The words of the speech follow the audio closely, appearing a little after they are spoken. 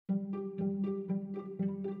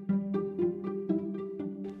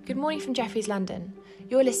Good morning from Jefferies London.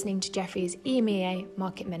 You're listening to Jefferies EMEA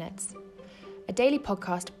Market Minutes, a daily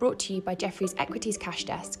podcast brought to you by Jefferies Equities Cash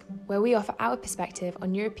Desk, where we offer our perspective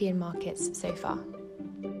on European markets so far.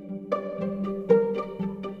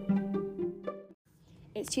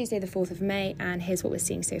 It's Tuesday the 4th of May, and here's what we're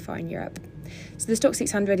seeing so far in Europe. So the Stoxx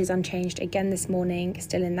 600 is unchanged again this morning,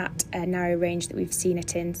 still in that narrow range that we've seen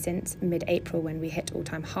it in since mid-April when we hit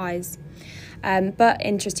all-time highs. But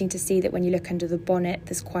interesting to see that when you look under the bonnet,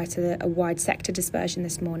 there's quite a wide sector dispersion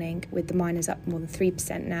this morning, with the miners up more than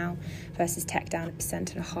 3% now versus tech down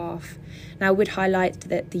 1.5%. Now, I would highlight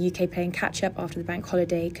that the UK playing catch-up after the bank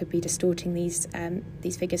holiday could be distorting these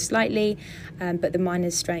figures slightly, but the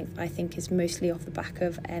miners' strength, I think, is mostly off the back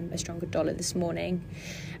of a stronger dollar this morning.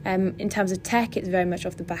 In terms of tech, it's very much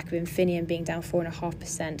off the back of Infineon being down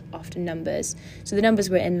 4.5% after numbers. So the numbers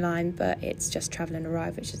were in line, but it's just travel and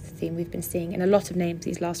arrive, which is the theme we've been seeing in a lot of names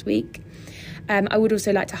these last week. I would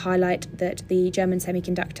also like to highlight that the German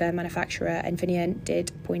semiconductor manufacturer Infineon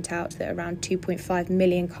did point out that around 2.5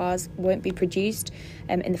 million cars won't be produced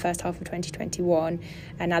in the first half of 2021.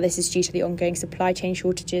 And now this is due to the ongoing supply chain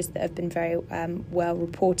shortages that have been very well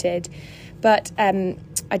reported. But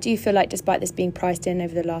I do feel like despite this being priced in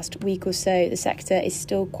over the last week or so, the sector is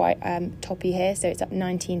still quite toppy here. So it's up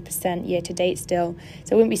 19% year to date still.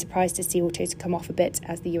 So I wouldn't be surprised to see autos come off a bit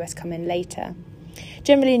as the US come in later.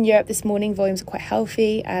 Generally in Europe this morning, volumes are quite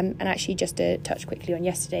healthy, and actually just to touch quickly on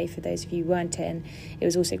yesterday, for those of you who weren't in, it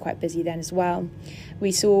was also quite busy then as well.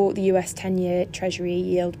 We saw the US 10-year Treasury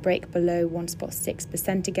yield break below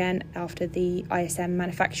 1.6% again after the ISM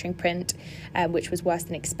manufacturing print, which was worse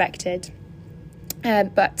than expected.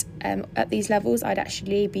 But at these levels, I'd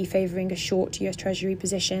actually be favouring a short US Treasury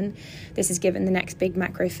position. This is given the next big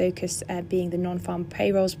macro focus being the non-farm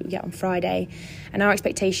payrolls we get on Friday. And our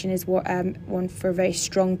expectation is one for a very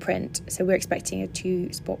strong print. So we're expecting a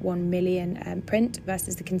 2.1 million print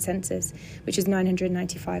versus the consensus, which is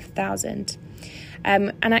 995,000.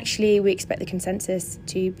 And actually, we expect the consensus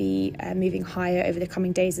to be moving higher over the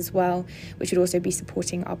coming days as well, which would also be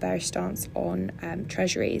supporting our bearish stance on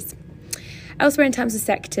Treasuries. Elsewhere in terms of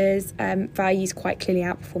sectors, values quite clearly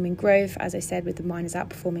outperforming growth, as I said, with the miners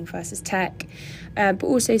outperforming versus tech, but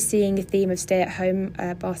also seeing a theme of stay-at-home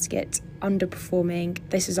basket underperforming.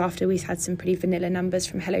 This is after we've had some pretty vanilla numbers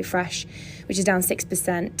from HelloFresh, which is down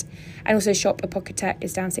 6%. And also Shop Apotheke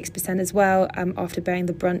is down 6% as well, after bearing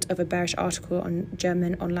the brunt of a bearish article on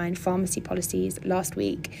German online pharmacy policies last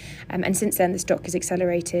week. And since then, the stock has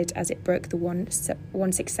accelerated as it broke the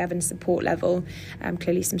 167 support level.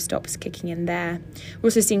 Clearly some stops kicking in there. We're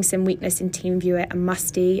also seeing some weakness in TeamViewer and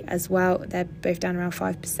Musty as well. They're both down around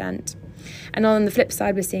 5%. And on the flip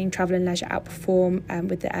side, we're seeing travel and leisure outperform,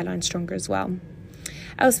 with the airline stronger as well.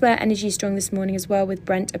 Elsewhere, energy is strong this morning as well, with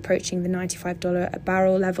Brent approaching the $95 a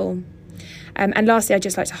barrel level. And lastly, I'd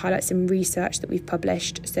just like to highlight some research that we've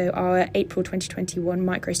published. So our April 2021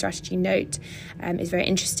 MicroStrategy note is very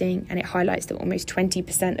interesting, and it highlights that almost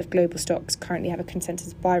 20% of global stocks currently have a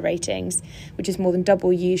consensus buy ratings, which is more than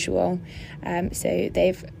double usual. So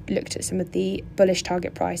they've looked at some of the bullish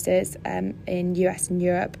target prices in US and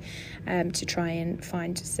Europe to try and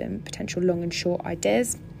find some potential long and short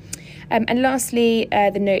ideas. And lastly,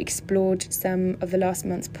 the note explored some of the last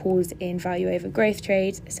month's pause in value over growth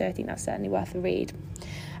trades, so I think that's certainly worth a read.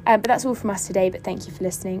 But that's all from us today, but thank you for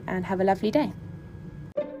listening and have a lovely day.